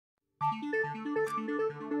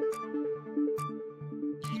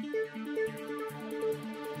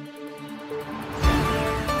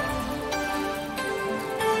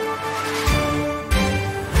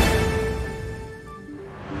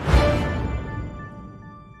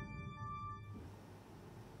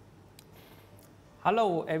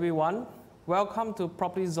Hello everyone, welcome to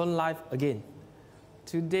Property Zone Live again.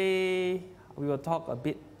 Today we will talk a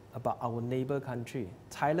bit about our neighbor country,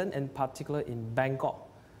 Thailand, and particular in Bangkok.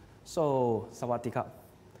 So, Sawadee.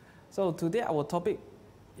 So today our topic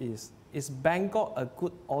is Bangkok a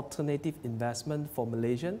good alternative investment for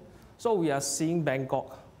Malaysian? So we are seeing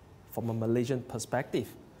Bangkok from a Malaysian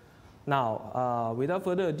perspective. Now, without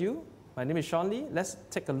further ado, my name is Sean Lee. Let's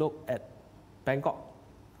take a look at Bangkok.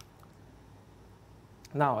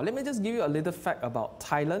 Now, let me just give you a little fact about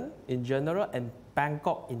Thailand in general and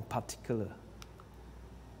Bangkok in particular.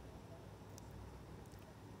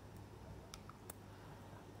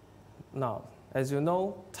 Now, as you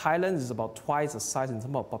know, Thailand is about twice the size in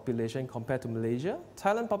terms of population compared to Malaysia.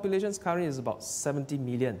 Thailand population currently is about 70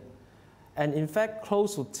 million. And in fact,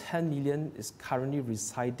 close to 10 million is currently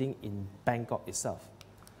residing in Bangkok itself.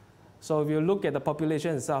 So if you look at the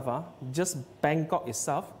population itself, just Bangkok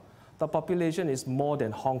itself, the population is more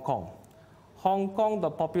than Hong Kong. Hong Kong,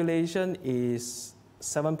 the population is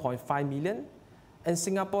 7.5 million, and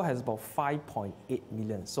Singapore has about 5.8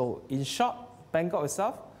 million. So in short, Bangkok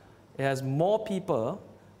itself, it has more people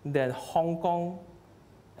than Hong Kong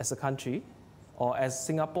as a country, or as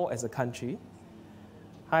Singapore as a country.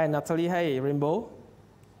 Hi Natalie, hey Rainbow.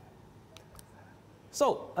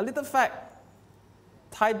 So a little fact,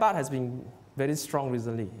 Thai baht has been very strong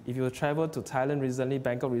recently. If you travel to Thailand recently,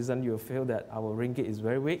 Bangkok recently, you'll feel that our ringgit is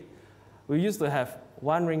very weak. We used to have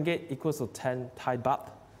 1 ringgit equals to 10 Thai baht.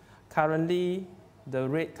 Currently, the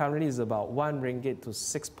rate currently is about 1 ringgit to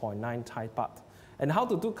 6.9 Thai baht. And how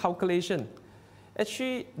to do calculation?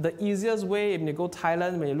 Actually, the easiest way when you go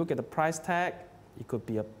Thailand, when you look at the price tag, it could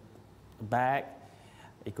be a bag,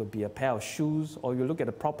 it could be a pair of shoes, or you look at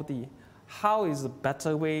the property. How is the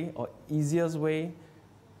better way or easiest way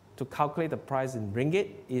to calculate the price in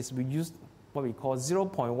ringgit is we use what we call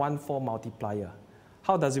 0.14 multiplier.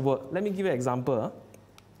 How does it work? Let me give you an example.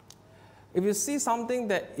 If you see something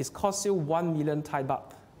that is cost you 1 million Thai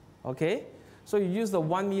baht, okay? So you use the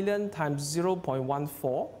 1 million times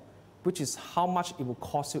 0.14, which is how much it will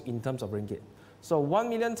cost you in terms of ringgit. So 1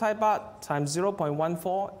 million Thai baht times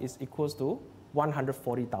 0.14 is equals to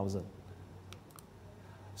 140,000.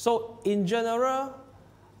 So in general,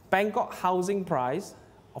 Bangkok housing price,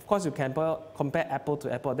 of course, you can compare apple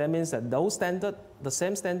to apple. That means that those standard, the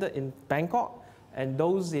same standard in Bangkok and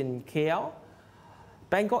those in KL,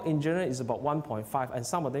 Bangkok in general is about 1.5, and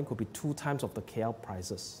some of them could be 2 times of the KL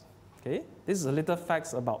prices. Okay, this is a little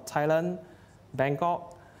facts about Thailand,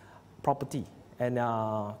 Bangkok, property, and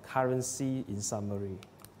currency in summary.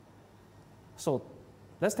 So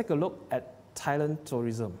let's take a look at Thailand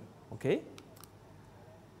tourism. Okay.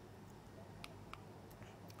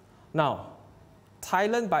 Now,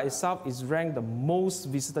 Thailand by itself is ranked the most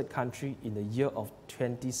visited country in the year of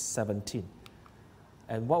 2017.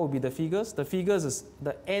 And what would be the figures? The figures is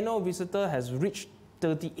the annual visitor has reached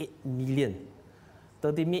 38 million.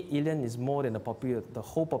 38 million is more than the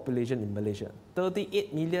whole population in Malaysia.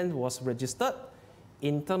 38 million was registered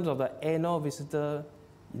in terms of the annual visitor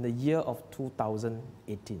in the year of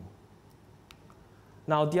 2018.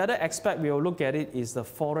 Now, the other aspect we will look at it is the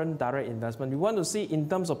foreign direct investment. We want to see in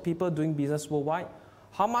terms of people doing business worldwide,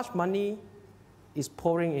 how much money is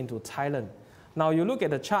pouring into Thailand. Now, you look at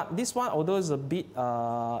the chart. This one, although it's a bit,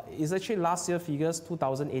 is actually last year figures,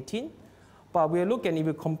 2018. But we look at if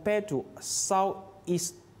we compare to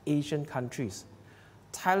Southeast Asian countries,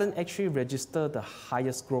 Thailand actually registered the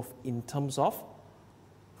highest growth in terms of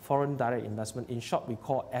foreign direct investment. In short, we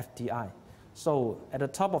call FDI. So at the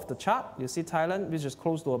top of the chart, you see Thailand, which is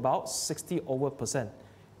close to about 60%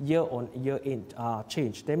 year-on-year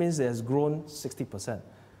change. That means it has grown 60%.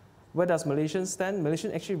 Where does Malaysia stand?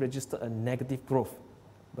 Malaysia actually registered a negative growth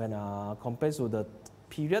when compared to the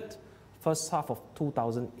period first half of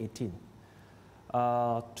 2018.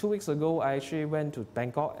 2 weeks ago, I actually went to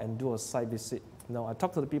Bangkok and do a site visit. Now, I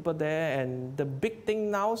talked to the people there, and the big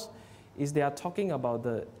thing now is they are talking about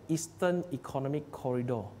the Eastern Economic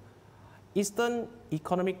Corridor. Eastern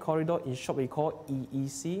Economic Corridor, in short, we call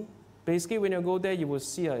EEC. Basically, when you go there, you will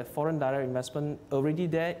see a foreign direct investment already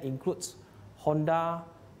there, includes Honda,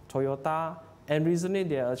 Toyota, and recently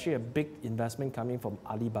there are actually a big investment coming from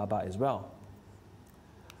Alibaba as well.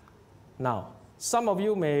 Now, some of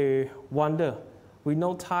you may wonder, we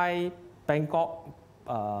know Thai, Bangkok,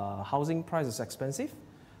 housing price is expensive.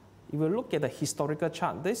 if we look at the historical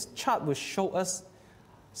chart, this chart will show us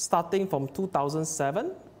starting from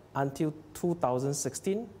 2007 until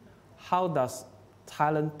 2016, how does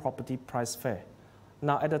Thailand property price fare.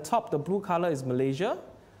 Now at the top, the blue color is Malaysia,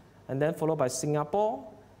 and then followed by Singapore,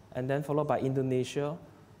 and then followed by Indonesia.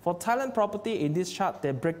 For Thailand property in this chart,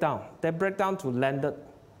 they break down. They break down to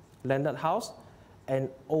landed house and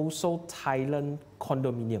also Thailand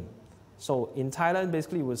condominium. So in Thailand,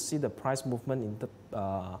 basically you will see the price movement in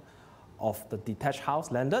of the detached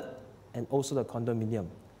house, landed, and also the condominium.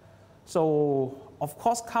 So of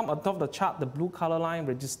course, come on top of the chart, the blue color line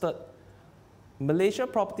registered. Malaysia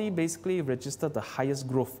property basically registered the highest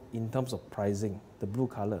growth in terms of pricing, the blue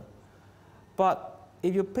color. But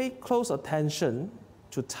if you pay close attention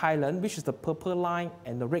to Thailand, which is the purple line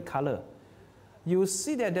and the red color, you will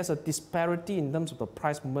see that there's a disparity in terms of the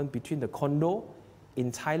price movement between the condo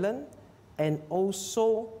in Thailand and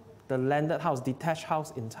also the landed house, detached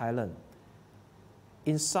house in Thailand.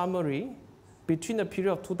 In summary, between the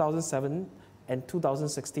period of 2007 and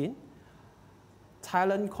 2016,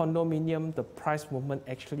 Thailand condominium, the price movement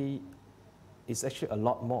is actually a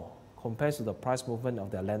lot more compared to the price movement of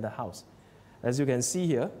their landed house. As you can see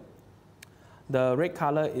here, the red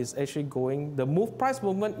color is actually going, the price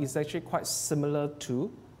movement is actually quite similar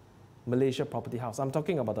to Malaysia property house. I'm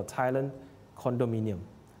talking about the Thailand condominium.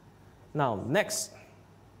 Now, next.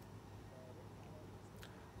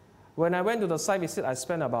 When I went to the site visit, I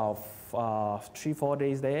spent about 3-4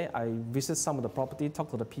 days there. I visited some of the property,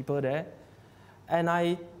 talked to the people there. And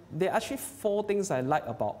there are actually 4 things I like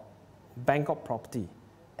about Bangkok property.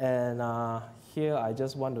 And here I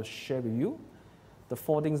just want to share with you the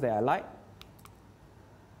 4 things that I like.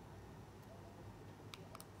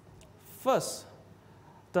 First,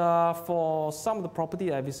 for some of the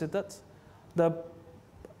property I visited, the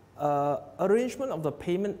arrangement of the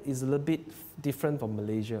payment is a little bit different from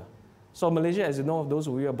Malaysia. So Malaysia, as you know, those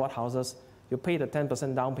who bought houses, you pay the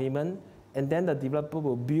 10% down payment, and then the developer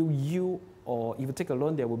will bill you, or if you take a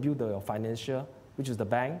loan, they will bill the financier, which is the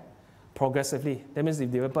bank, progressively. That means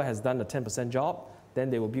if the developer has done a 10% job, then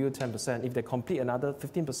they will bill 10%. If they complete another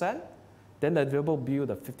 15%, then the developer will bill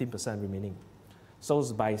the 15% remaining. So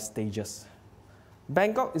it's by stages.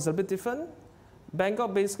 Bangkok is a bit different.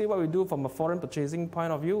 Bangkok, basically what we do from a foreign purchasing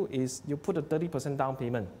point of view is you put a 30% down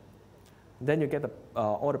payment. Then you get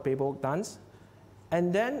all the paperwork done.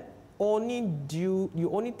 And then you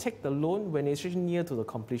only take the loan when it's near to the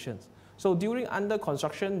completion. So during under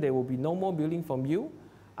construction, there will be no more billing from you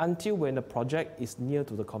until when the project is near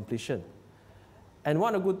to the completion. And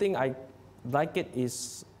one of the good things I like it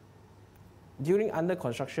is during under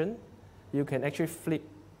construction, you can actually flip.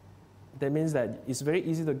 That means that it's very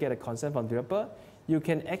easy to get a consent from the developer. You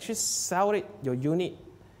can actually sell it, your unit,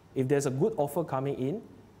 if there's a good offer coming in,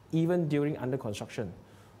 even during under construction.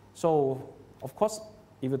 So, of course,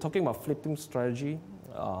 if you're talking about flipping strategy,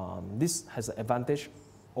 this has an advantage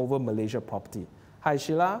over Malaysia property. Hi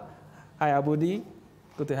Sheila, hi Abudi,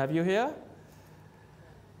 good to have you here.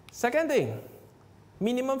 Second thing,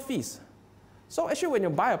 minimum fees. So actually when you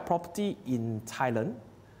buy a property in Thailand,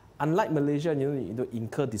 unlike Malaysia, you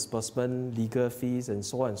incur disbursement, legal fees, and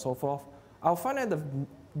so on and so forth. I'll find that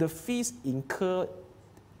the fees incurred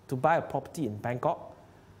to buy a property in Bangkok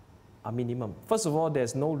are minimum. First of all,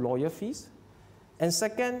 there's no lawyer fees. And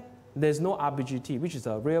second, there's no RBGT, which is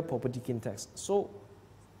a real property gain tax. So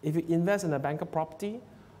if you invest in a Bangkok property,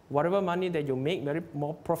 whatever money that you make,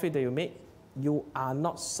 more profit that you make, you are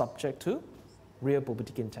not subject to real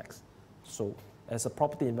property gain tax. So as a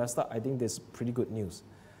property investor, I think this is pretty good news.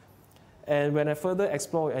 And when I further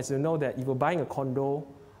explore, as you know, that if you're buying a condo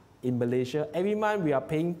in Malaysia, every month we are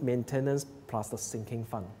paying maintenance plus the sinking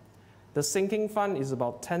fund. The sinking fund is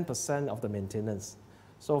about 10% of the maintenance.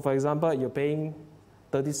 So for example, you're paying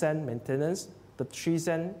 30 cents maintenance, the 3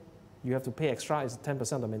 cents you have to pay extra is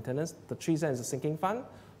 10% of the maintenance, the 3 cents is the sinking fund.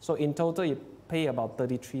 So in total, you pay about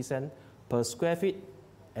 33 cents per square feet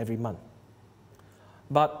every month.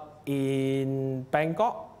 But in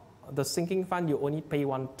Bangkok, the sinking fund you only pay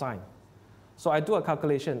one time. So I do a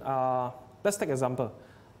calculation. Let's take an example.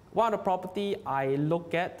 One of the property I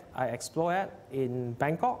explore at in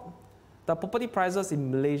Bangkok, the property prices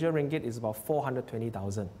in Malaysia ringgit is about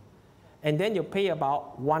 420,000. And then you pay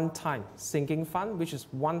about one time sinking fund, which is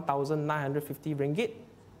 1,950 ringgit,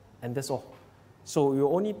 and that's all. So you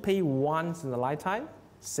only pay once in a lifetime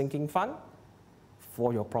sinking fund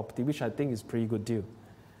for your property, which I think is a pretty good deal.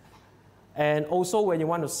 And also when you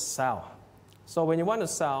want to sell. So when you want to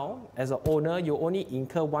sell, as an owner, you only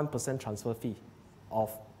incur 1% transfer fee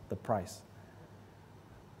of the price.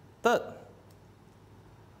 Third,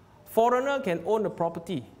 foreigner can own the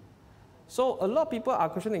property. So a lot of people are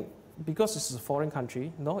questioning, because this is a foreign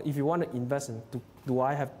country, no, if you want to invest in,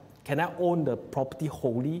 can I own the property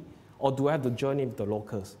wholly, or do I have to join in with the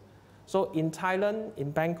locals? So in Thailand,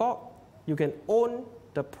 in Bangkok, you can own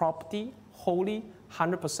the property wholly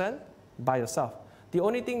 100% by yourself. The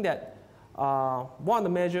only thing that one of the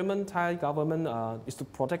measurement Thai government is to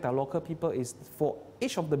protect our local people is for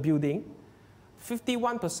each of the building,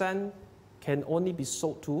 51% can only be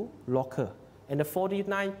sold to local, and the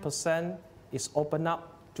 49% is open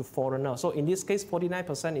up to foreigner. So in this case,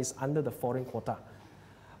 49% is under the foreign quota.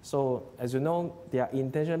 So as you know, their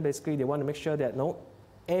intention basically they want to make sure that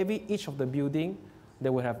each of the building they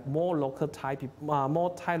will have more local Thai people,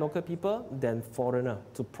 more Thai local people than foreigner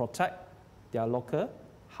to protect their local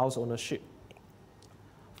house ownership.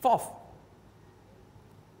 Fourth,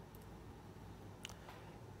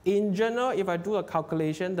 in general, if I do a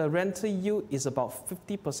calculation, the rental yield is about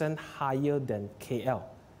 50% higher than KL.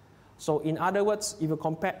 So in other words, if you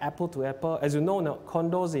compare apple to apple, as you know,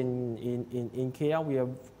 condos in KL, we are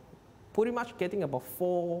pretty much getting about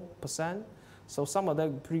 4%. So some of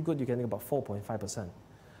them pretty good, you're getting about 4.5%.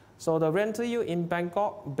 So the rental yield in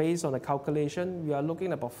Bangkok, based on the calculation, we are looking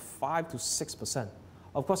at about 5 to 6%.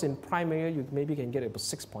 Of course, in prime area, you maybe can get about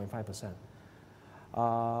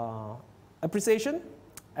 6.5%. Appreciation,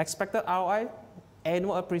 expected ROI,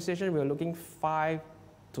 annual appreciation, we are looking 5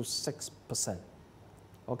 to 6%.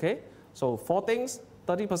 Okay, so 4 things: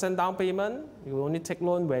 30% down payment, you only take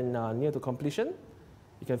loan when near to completion.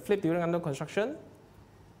 You can flip during under construction.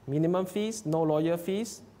 Minimum fees, no lawyer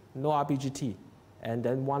fees, no RBGT. And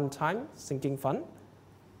then one-time sinking fund,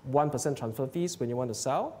 1% transfer fees when you want to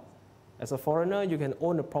sell. As a foreigner, you can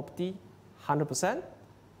own a property 100%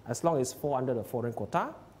 as long as it falls under the foreign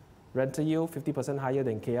quota. Rental yield 50% higher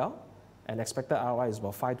than KL, and expected ROI is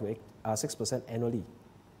about 5 to 6% annually.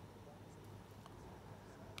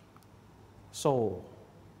 So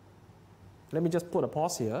let me just put a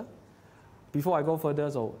pause here. Before I go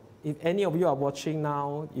further, so if any of you are watching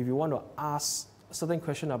now, if you want to ask a certain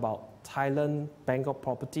question about Thailand, Bangkok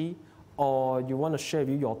property, or you want to share with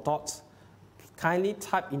you your thoughts, kindly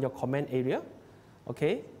type in your comment area.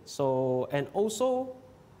 Okay, so, and also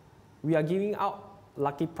we are giving out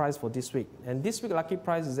lucky prize for this week. And this week lucky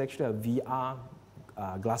prize is actually a VR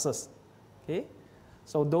glasses. Okay,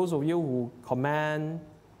 so those of you who comment,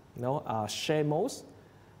 share most,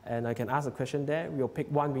 and I can ask a question there. We'll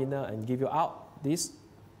pick one winner and give you out these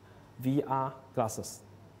VR glasses.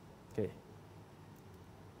 Okay.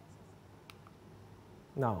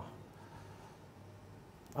 Now,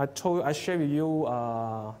 I shared with you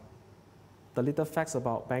the little facts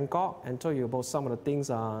about Bangkok and told you about some of the things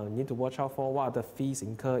you need to watch out for. What are the fees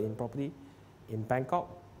incurred in property in Bangkok?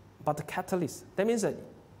 But the catalyst, that means that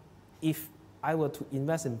if I were to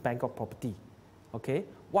invest in Bangkok property, okay,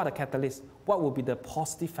 what are the catalysts? What will be the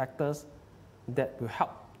positive factors that will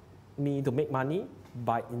help me to make money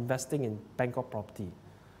by investing in Bangkok property?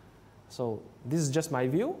 So this is just my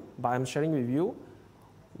view, but I'm sharing with you.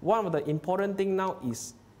 One of the important things now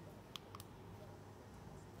is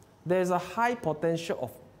there's a high potential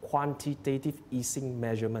of quantitative easing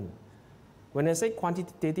measurement. When I say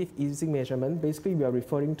quantitative easing measurement, basically we are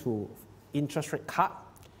referring to interest rate cut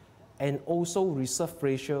and also reserve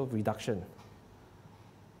ratio reduction.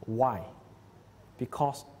 Why?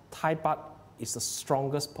 Because Thai Baht is the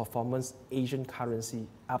strongest performance Asian currency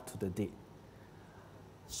up to the date.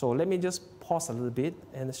 So let me just pause a little bit.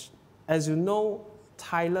 And as you know,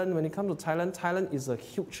 Thailand, when it comes to Thailand, Thailand is a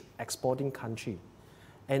huge exporting country.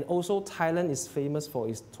 And also Thailand is famous for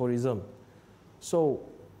its tourism. So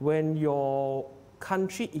when your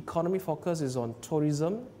country economy focus is on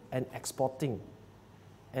tourism and exporting,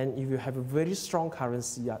 and if you have a very strong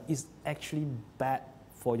currency, it's actually bad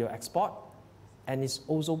for your export, and it's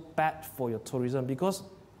also bad for your tourism because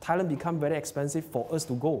Thailand become very expensive for us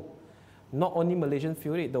to go. Not only Malaysians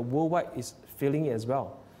feel it, the worldwide is feeling it as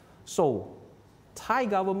well. So Thai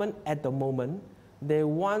government at the moment, they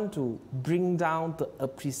want to bring down the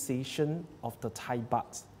appreciation of the Thai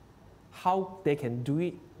baht. How they can do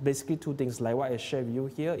it, basically 2 things like what I share with you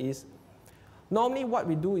here is, normally what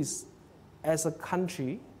we do is, as a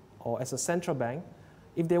country or as a central bank,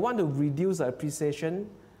 if they want to reduce the appreciation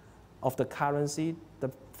of the currency,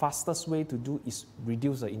 the fastest way to do is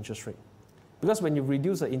reduce the interest rate. Because when you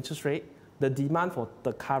reduce the interest rate, the demand for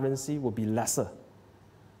the currency will be lesser.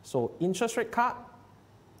 So interest rate cut,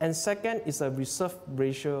 and second is a reserve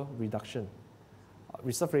ratio reduction.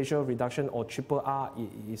 Reserve ratio reduction, or triple R,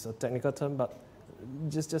 is a technical term, but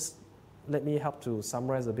just let me help to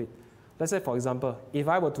summarize a bit. Let's say, for example, if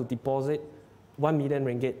I were to deposit 1 million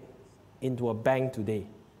ringgit into a bank today,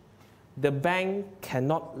 the bank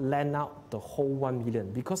cannot lend out the whole 1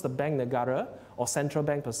 million because the bank negara or central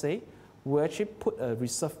bank per se will actually put a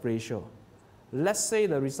reserve ratio. Let's say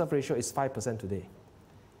the reserve ratio is 5% today.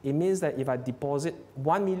 It means that if I deposit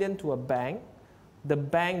 1 million to a bank, the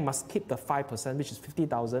bank must keep the 5%, which is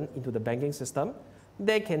 50,000, into the banking system.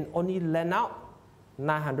 They can only lend out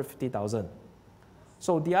 950,000.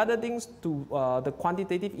 So the other things to the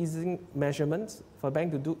quantitative easing measurements for a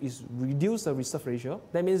bank to do is reduce the reserve ratio.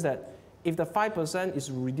 That means that if the 5% is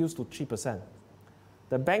reduced to 3%,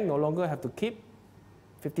 the bank no longer have to keep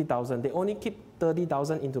 50,000. They only keep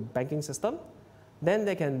 30,000 into banking system. Then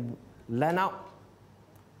they can lend out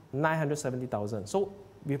 970,000. So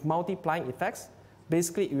with multiplying effects,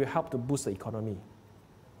 basically it will help to boost the economy.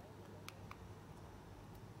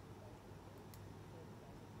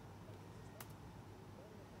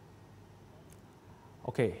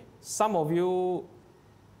 Okay, some of you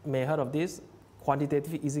may have heard of this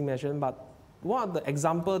quantitative easing measure, but one of the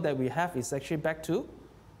example that we have is actually back to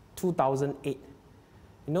 2008.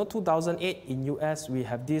 You know, 2008 in US, we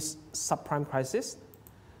have this subprime crisis.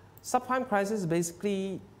 Subprime crisis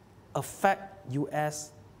basically affect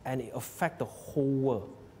US and it affect the whole world.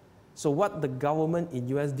 So what the government in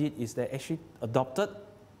US did is they actually adopted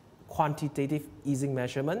quantitative easing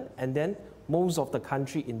measurement, and then most of the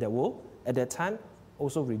country in the world at that time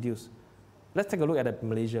also reduced. Let's take a look at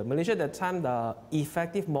Malaysia. Malaysia at that time, the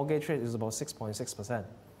effective mortgage rate is about 6.6%.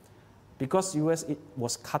 Because US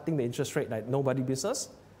was cutting the interest rate like nobody business,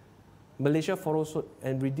 Malaysia followed suit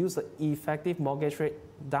and reduced the effective mortgage rate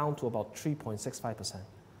down to about 3.65%.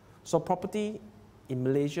 So property in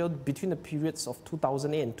Malaysia between the periods of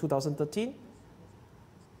 2008 and 2013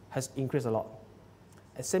 has increased a lot.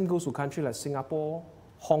 And same goes to countries like Singapore,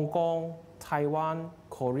 Hong Kong, Taiwan,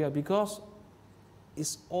 Korea, because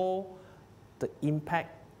it's all the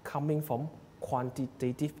impact coming from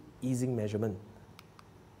quantitative easing measurement.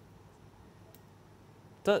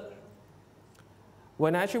 Third,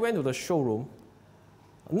 when I actually went to the showroom,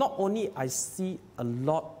 not only I see a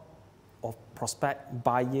lot of prospect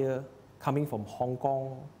buyer coming from Hong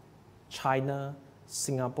Kong, China,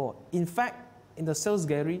 Singapore. In fact, in the sales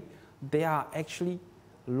gallery, they are actually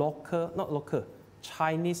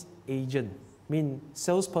Chinese agent, mean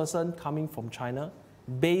salesperson coming from China,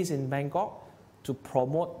 based in Bangkok, to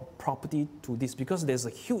promote property to this, because there's a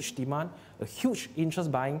huge demand, a huge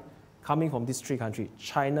interest buying coming from these three countries,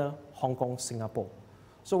 China, Hong Kong, Singapore.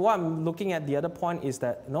 So what I'm looking at the other point is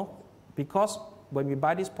that, you know, because when we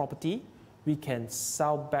buy this property, we can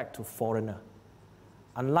sell back to foreigner.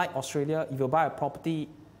 Unlike Australia, if you buy a property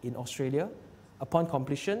in Australia, upon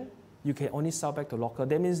completion, you can only sell back to local.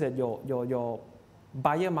 That means that your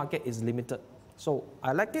buyer market is limited. So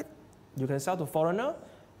I like it. You can sell to foreigner,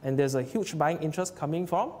 and there's a huge buying interest coming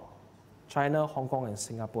from China, Hong Kong, and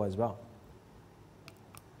Singapore as well.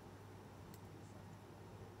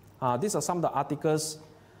 These are some of the articles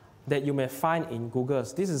that you may find in Google.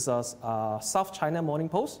 This is a South China Morning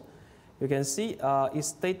Post. You can see it's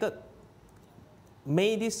stated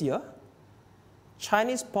May this year,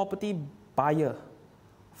 Chinese property buyer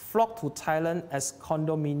flock to Thailand as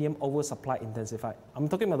condominium oversupply intensified. I'm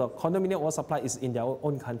talking about the condominium oversupply is in their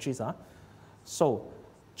own countries. So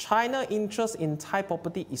China interest in Thai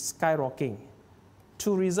property is skyrocketing.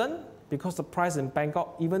 Two reasons: because the price in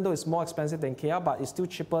Bangkok, even though it's more expensive than KL, but it's still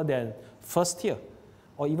cheaper than first tier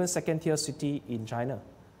or even second tier city in China.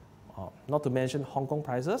 Not to mention Hong Kong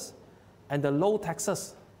prices and the low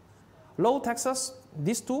taxes. Low taxes,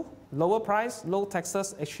 these two, lower price, low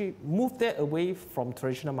taxes, actually move that away from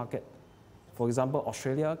traditional market. For example,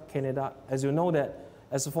 Australia, Canada. As you know that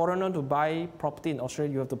as a foreigner to buy property in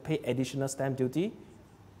Australia, you have to pay additional stamp duty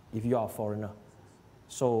if you are a foreigner.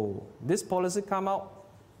 So this policy come out,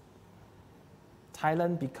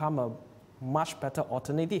 Thailand become a much better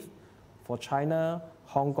alternative for China,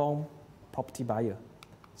 Hong Kong property buyer.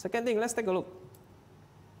 Second thing, let's take a look.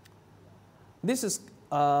 This is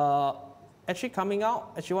actually coming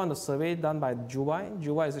out, actually one of the survey done by Juwai.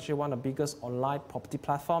 Juwai is actually one of the biggest online property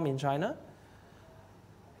platform in China.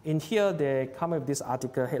 In here, they come up with this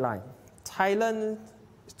article headline: Thailand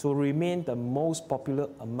to remain the most popular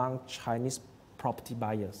among Chinese property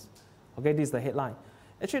buyers. Okay, this is the headline.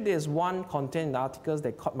 Actually, there's one content in the articles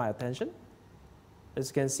that caught my attention. As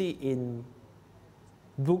you can see in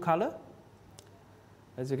blue color,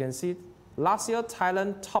 as you can see, last year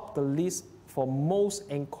Thailand topped the list for most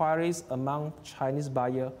inquiries among Chinese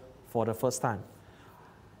buyers for the first time.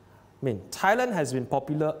 I mean, Thailand has been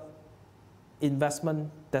popular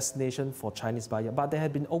investment destination for Chinese buyers, but they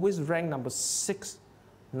have been always ranked number 6,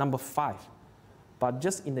 number 5. But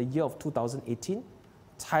just in the year of 2018,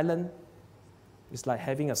 Thailand It's like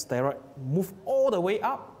having a steroid move all the way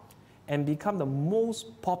up and become the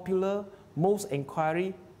most popular, most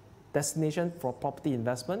inquiry destination for property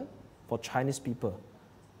investment for Chinese people.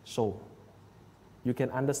 So you can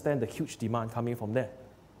understand the huge demand coming from there.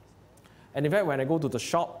 And in fact, when I go to the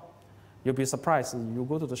shop, you'll be surprised. You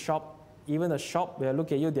go to the shop, even the shop, they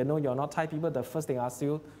look at you, they know you're not Thai people, the first thing they ask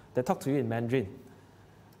you, they talk to you in Mandarin.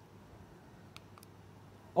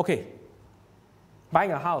 Okay,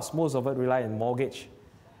 buying a house, most of it rely on mortgage.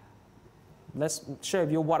 Let's share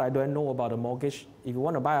with you what I don't know about a mortgage. If you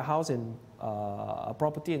want to buy a house in a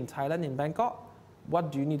property in Thailand, in Bangkok,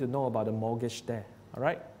 what do you need to know about the mortgage there? All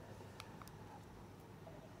right.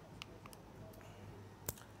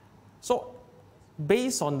 So,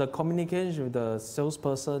 based on the communication with the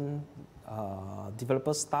salesperson,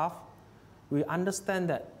 developer staff, we understand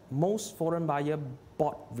that most foreign buyers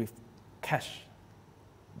bought with cash.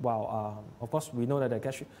 Well, of course, we know that they're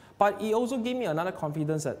cash. But it also gave me another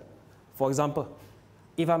confidence that, for example,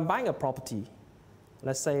 if I'm buying a property,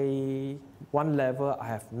 let's say one level I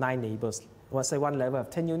have 9 neighbors. Let's say one level I have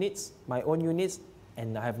 10 units, my own units,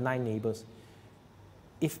 and I have 9 neighbors.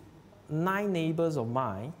 If 9 neighbors of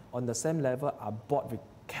mine on the same level are bought with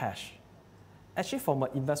cash, actually from an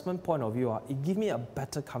investment point of view, it gives me a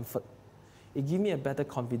better comfort. It gives me a better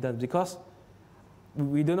confidence because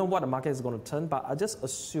we don't know what the market is going to turn, but I just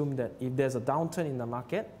assume that if there's a downturn in the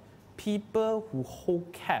market, people who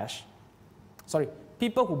hold cash,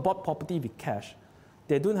 people who bought property with cash,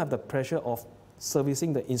 they don't have the pressure of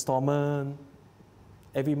servicing the installment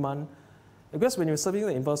every month. Because when you're servicing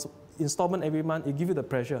the installment every month, it gives you the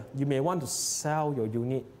pressure. You may want to sell your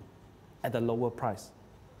unit at a lower price.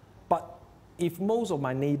 But if most of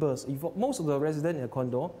my neighbors, if most of the residents in a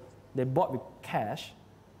condo, they bought with cash,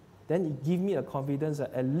 then it gives me a confidence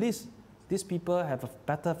that at least these people have a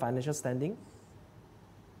better financial standing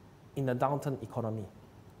in the downturn economy.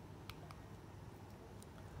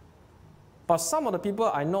 But some of the people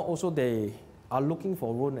I know also, they are looking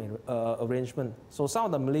for loan arrangement. So some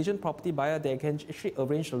of the Malaysian property buyers, they can actually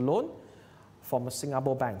arrange a loan from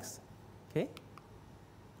Singapore banks. Okay?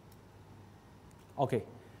 Okay.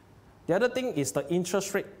 The other thing is the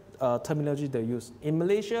interest rate terminology they use. In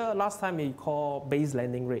Malaysia, last time we call base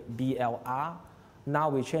lending rate, BLR. Now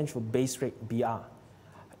we change to base rate, BR.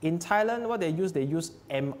 In Thailand, what they use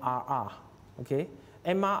MRR. Okay?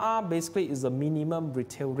 MRR basically is the minimum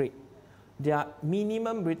retail rate. Their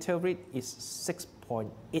minimum retail rate is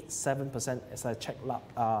 6.87% as I checked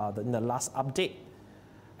in the last update.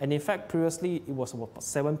 And in fact, previously it was about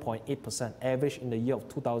 7.8%. Average in the year of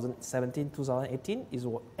 2017, 2018 is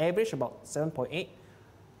average about 7.8.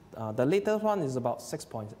 The latest one is about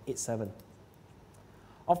 6.87.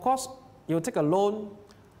 Of course, you take a loan.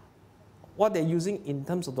 What they're using in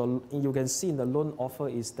terms of you can see in the loan offer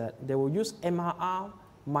is that they will use MRR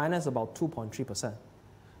minus about 2.3%.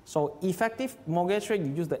 So effective mortgage rate,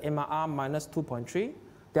 you use the MRR minus 2.3.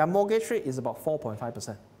 Their mortgage rate is about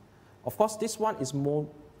 4.5%. Of course, this one is more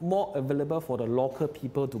available for the local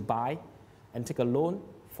people to buy and take a loan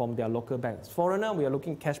from their local banks. Foreigner, we are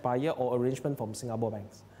looking cash buyer or arrangement from Singapore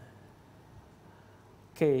banks.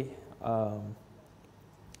 Okay,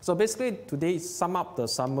 so basically today sum up the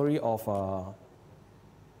summary of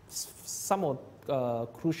some of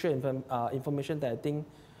crucial information that I think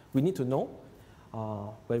we need to know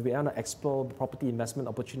when we want to explore property investment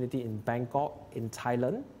opportunity in Bangkok, in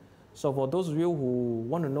Thailand. So for those of you who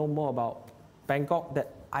want to know more about Bangkok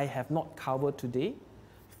that I have not covered today,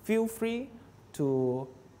 feel free to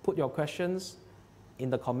put your questions in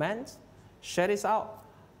the comments, share this out.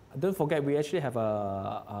 Don't forget, we actually have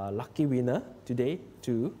a lucky winner today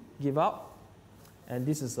to give out. And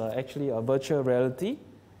this is actually a virtual reality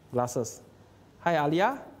glasses. Hi,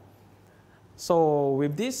 Alia. So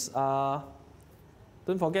with this,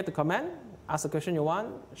 don't forget to comment, ask the question you want,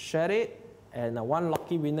 share it, and one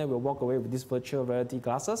lucky winner will walk away with this virtual reality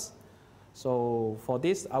glasses. So for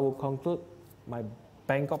this, I will conclude my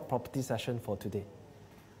Bangkok property session for today.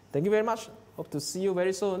 Thank you very much. Hope to see you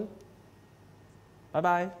very soon.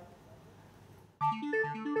 Bye-bye.